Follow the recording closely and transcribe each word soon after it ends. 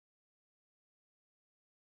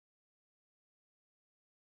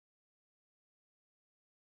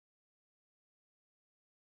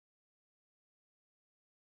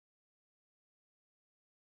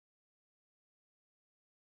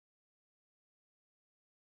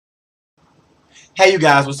Hey you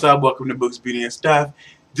guys, what's up? Welcome to Books, Beauty, and Stuff.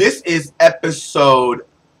 This is episode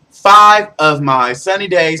 5 of my Sunny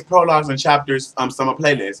Days, Prologues, and Chapters summer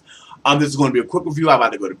playlist. This is going to be a quick review. I'm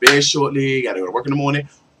about to go to bed shortly. Got to go to work in the morning.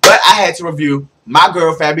 But I had to review my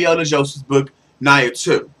girl Fabiola Joseph's book, Naya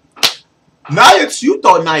 2. Naya 2, you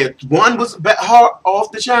thought Naya 1 was hard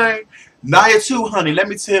off the chain? Naya 2, honey, let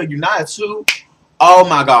me tell you, Naya 2, oh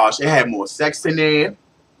my gosh, it had more sex in there.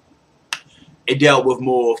 It dealt with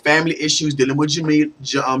more family issues dealing with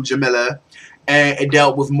Jamila, and it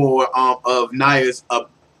dealt with more of Naya's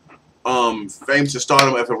fame to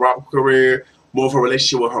stardom of her rock career, more of her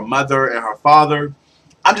relationship with her mother and her father.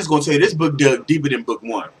 I'm just gonna tell you, this book dug deeper than book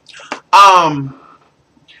 1. One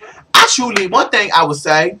thing I would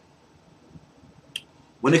say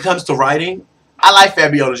when it comes to writing, I like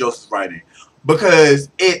Fabiola Joseph's writing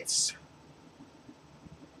because it's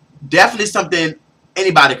definitely something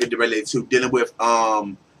anybody could relate to, dealing with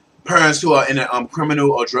parents who are in a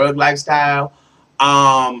criminal or drug lifestyle,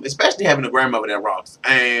 especially having a grandmother that rocks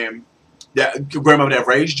and that grandmother that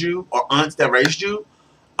raised you or aunts that raised you.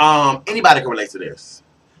 Anybody can relate to this.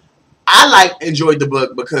 I enjoyed the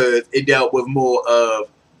book because it dealt with more of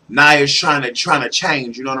Naya's trying to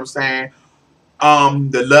change. You know what I'm saying?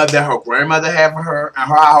 The love that her grandmother had for her, and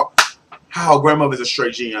how her grandmother is a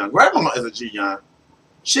straight G-Young. Grandmama is a G-Young.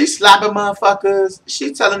 She's slapping motherfuckers.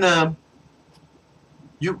 She's telling them,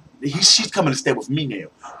 she's coming to stay with me now.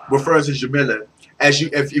 Refers to Jamila.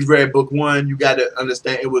 If you read book 1, you got to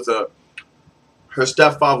understand her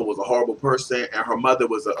stepfather was a horrible person, and her mother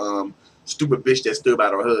was a stupid bitch that stood by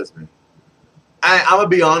her husband. I'm gonna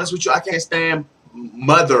be honest with you, I can't stand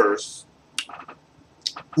mothers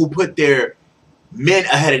who put their men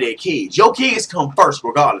ahead of their kids. Your kids come first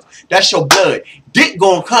regardless. That's your blood. Dick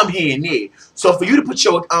gonna come here and there. So for you to put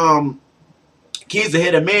your kids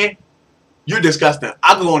ahead of men, you're disgusting.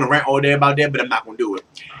 I can go on a rant all day about that, but I'm not gonna do it.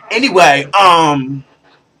 Anyway,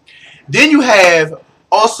 then you have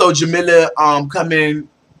also Jamila coming,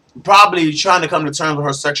 probably trying to come to terms with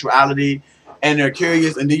her sexuality, and they're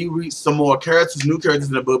curious, and then you read some more characters, new characters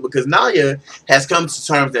in the book, because Naya has come to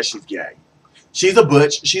terms that she's gay. She's a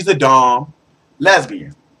butch, she's a dom,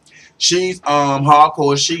 lesbian. She's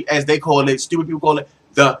hardcore. She, as they call it, stupid people call it,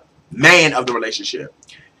 the man of the relationship.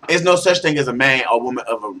 There's no such thing as a man or woman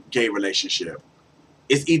of a gay relationship.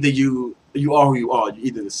 It's either you are who you are. You're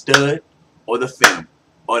either the stud or the femme,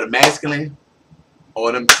 or the masculine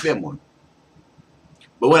or the feminine.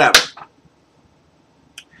 But whatever.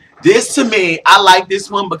 This, to me, I like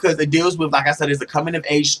this one because it deals with, like I said, it's a coming of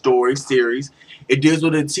age story series. It deals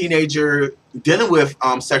with a teenager dealing with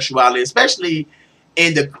sexuality, especially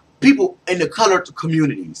in the people in the colored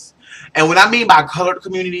communities. And what I mean by colored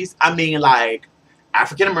communities, I mean like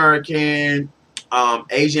African American,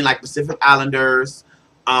 Asian, like Pacific Islanders,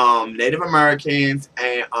 Native Americans,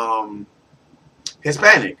 and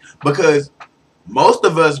Hispanic. Because most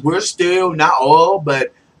of us, we're still, not all,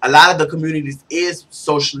 but a lot of the communities is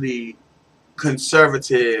socially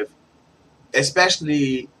conservative,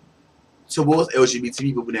 especially towards LGBT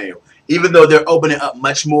people now. Even though they're opening up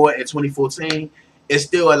much more in 2014, it's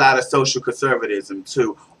still a lot of social conservatism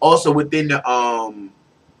too. Also within the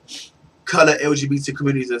color LGBT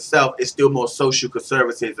communities itself, it's still more social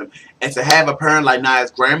conservatism. And to have a parent like Naya's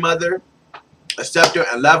grandmother accept her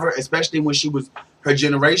and love her, especially when she was her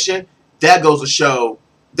generation, that goes to show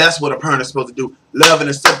that's what a parent is supposed to do. Love and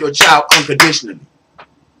accept your child unconditionally.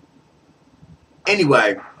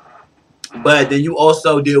 Anyway, but then you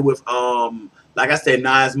also deal with, like I said,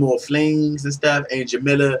 Naya's more flings and stuff, and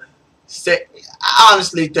Jamila. I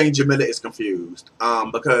honestly think Jamila is confused.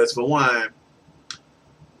 Because for one,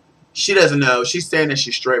 she doesn't know. She's saying that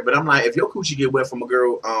she's straight, but I'm like, if your coochie get wet from a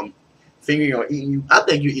girl fingering or eating you, I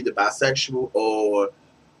think you're either bisexual or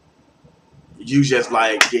you just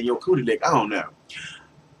like getting your cootie licked. I don't know.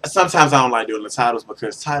 Sometimes I don't like doing the titles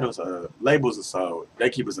because titles are labels are so they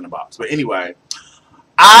keep us in a box. But anyway,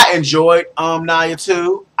 I enjoyed Naya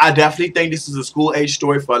 2. I definitely think this is a school age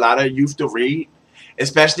story for a lot of youth to read,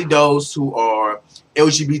 especially those who are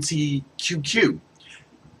LGBTQ,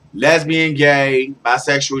 lesbian, gay,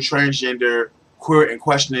 bisexual, transgender, queer, and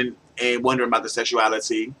questioning and wondering about the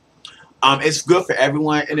sexuality. It's good for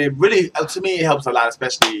everyone, and it really, to me, it helps a lot,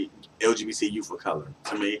 especially LGBT youth of color,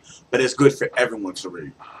 to me. But it's good for everyone to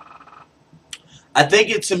read. I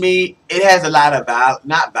think to me, it has a lot of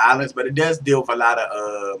not violence, but it does deal with a lot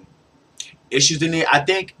of issues in it. I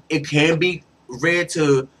think it can be read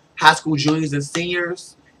to high school juniors and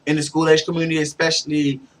seniors in the school age community,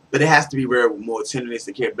 especially, but it has to be read with more tenderness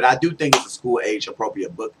and care. But I do think it's a school age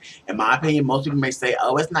appropriate book. In my opinion, most people may say,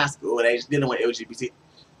 oh, it's not school age, dealing with LGBT.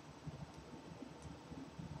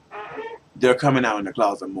 they're coming out in the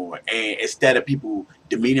closet more. And instead of people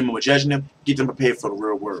demeaning them or judging them, get them prepared for the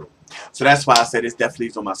real world. So that's why I said this definitely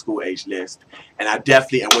is on my school age list. And I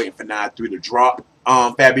definitely am waiting for 9-3 to drop.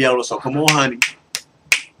 Fabiola, so come on, honey.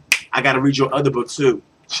 I gotta read your other book too,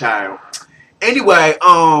 child. Anyway,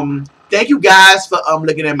 thank you guys for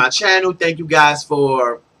looking at my channel. Thank you guys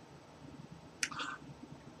for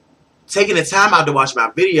taking the time out to watch my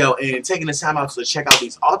video and taking the time out to check out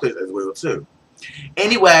these authors as well too.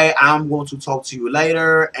 Anyway, I'm going to talk to you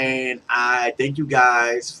later, and I thank you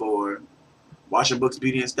guys for watching Books,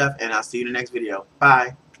 Beauty, and stuff, and I'll see you in the next video.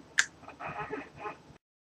 Bye.